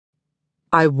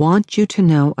I want you to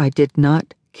know I did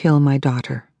not kill my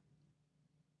daughter.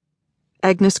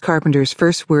 Agnes Carpenter's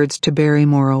first words to Barry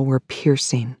Morrow were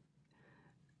piercing.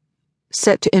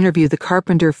 Set to interview the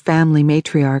Carpenter family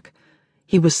matriarch,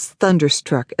 he was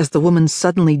thunderstruck as the woman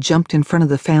suddenly jumped in front of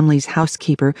the family's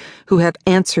housekeeper who had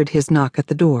answered his knock at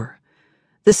the door.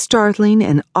 This startling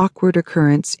and awkward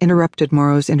occurrence interrupted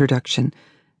Morrow's introduction.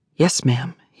 "Yes,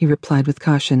 ma'am," he replied with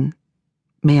caution.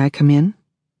 "May I come in?"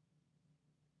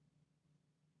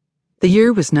 The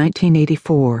year was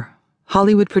 1984.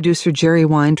 Hollywood producer Jerry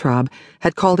Weintraub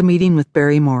had called a meeting with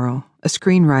Barry Morrow, a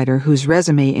screenwriter whose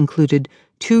resume included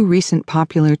 2 recent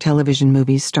popular television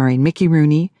movies starring Mickey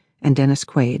Rooney and Dennis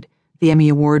Quaid, the Emmy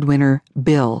Award winner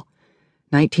Bill,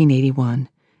 1981,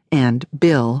 and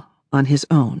Bill on His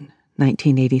Own,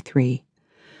 1983.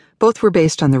 Both were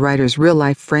based on the writer's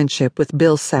real-life friendship with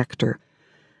Bill Sachter,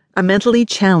 a mentally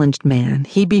challenged man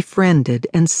he befriended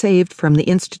and saved from the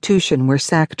institution where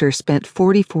Sachter spent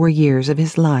 44 years of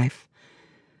his life.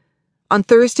 On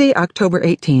Thursday, October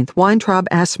 18th, Weintraub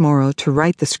asked Morrow to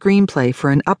write the screenplay for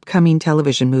an upcoming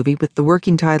television movie with the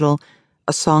working title,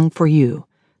 A Song for You,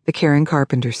 the Karen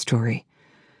Carpenter story.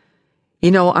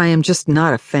 "You know, I am just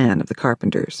not a fan of the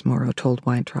Carpenters," Morrow told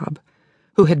Weintraub,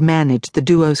 who had managed the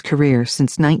duo's career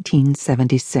since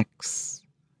 1976.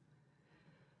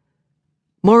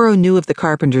 Morrow knew of the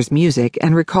Carpenters' music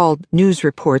and recalled news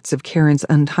reports of Karen's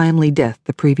untimely death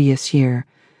the previous year,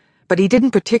 but he didn't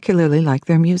particularly like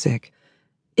their music.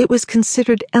 "It was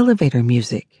considered elevator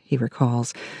music," he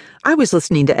recalls. "I was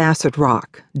listening to acid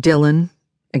rock, Dylan,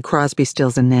 and Crosby,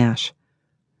 Stills and Nash."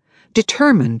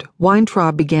 Determined,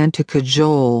 Weintraub began to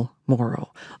cajole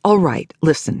Morrow. "All right,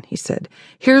 listen," he said.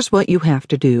 "Here's what you have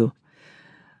to do.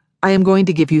 I am going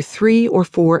to give you 3 or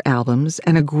 4 albums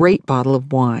and a great bottle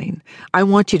of wine. I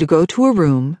want you to go to a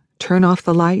room, turn off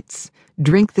the lights,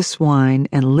 drink this wine,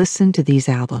 and listen to these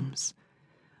albums."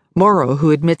 Morrow,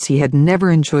 who admits he had never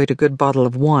enjoyed a good bottle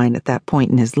of wine at that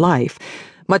point in his life,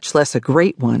 much less a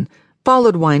great one,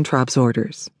 followed Weintraub's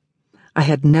orders. "I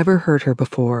had never heard her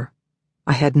before.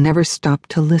 I had never stopped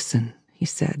to listen," he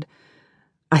said.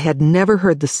 "I had never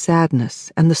heard the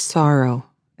sadness and the sorrow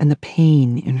and the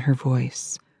pain in her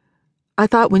voice. I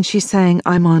thought when she sang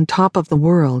 'I'm on top of the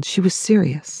world,' she was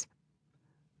serious.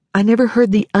 I never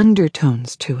heard the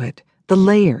undertones to it, the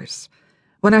layers.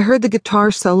 When I heard the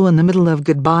guitar solo in the middle of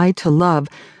Goodbye to Love,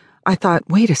 I thought,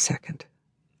 wait a second,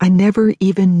 I never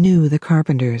even knew the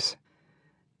Carpenters."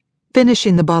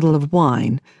 Finishing the bottle of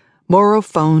wine, Morrow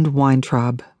phoned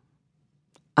Weintraub.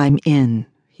 "I'm in,"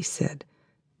 he said,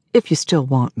 "if you still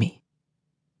want me."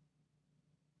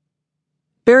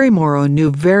 Barry Morrow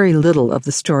knew very little of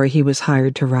the story he was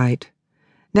hired to write.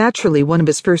 Naturally, one of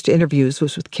his first interviews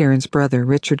was with Karen's brother,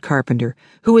 Richard Carpenter,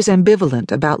 who was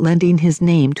ambivalent about lending his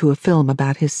name to a film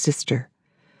about his sister.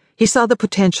 He saw the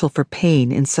potential for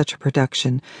pain in such a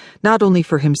production, not only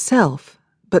for himself,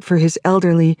 but for his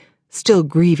elderly, still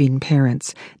grieving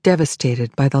parents,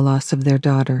 devastated by the loss of their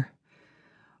daughter.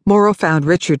 Morrow found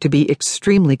Richard to be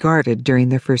extremely guarded during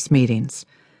their first meetings.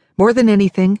 More than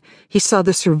anything, he saw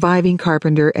the surviving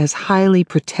Carpenter as highly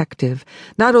protective,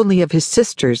 not only of his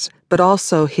sisters, but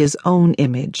also his own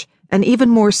image, and even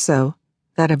more so,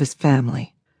 that of his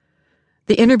family.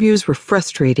 The interviews were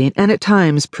frustrating and at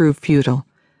times proved futile.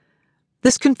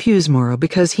 This confused Morrow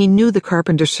because he knew the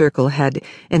Carpenter Circle had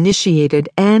initiated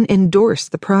and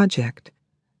endorsed the project.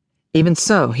 Even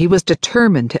so, he was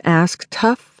determined to ask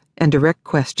tough and direct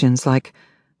questions like,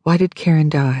 "Why did Karen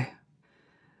die?"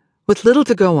 With little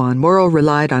to go on, Morrow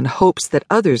relied on hopes that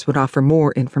others would offer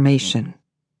more information.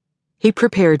 He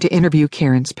prepared to interview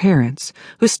Karen's parents,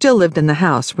 who still lived in the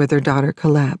house where their daughter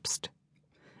collapsed.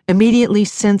 Immediately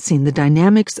sensing the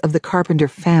dynamics of the Carpenter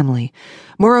family,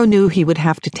 Morrow knew he would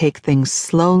have to take things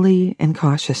slowly and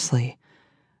cautiously.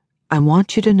 "I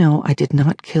want you to know I did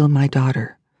not kill my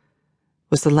daughter,"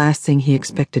 was the last thing he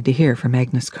expected to hear from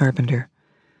Agnes Carpenter.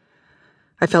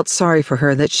 I felt sorry for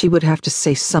her that she would have to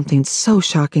say something so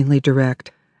shockingly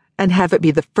direct and have it be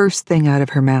the first thing out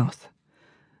of her mouth.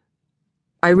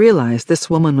 I realized this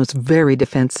woman was very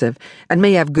defensive and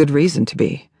may have good reason to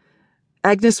be.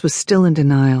 Agnes was still in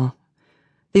denial.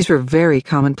 These were very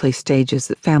commonplace stages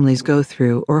that families go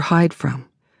through or hide from.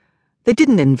 They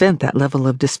didn't invent that level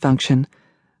of dysfunction,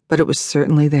 but it was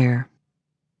certainly there.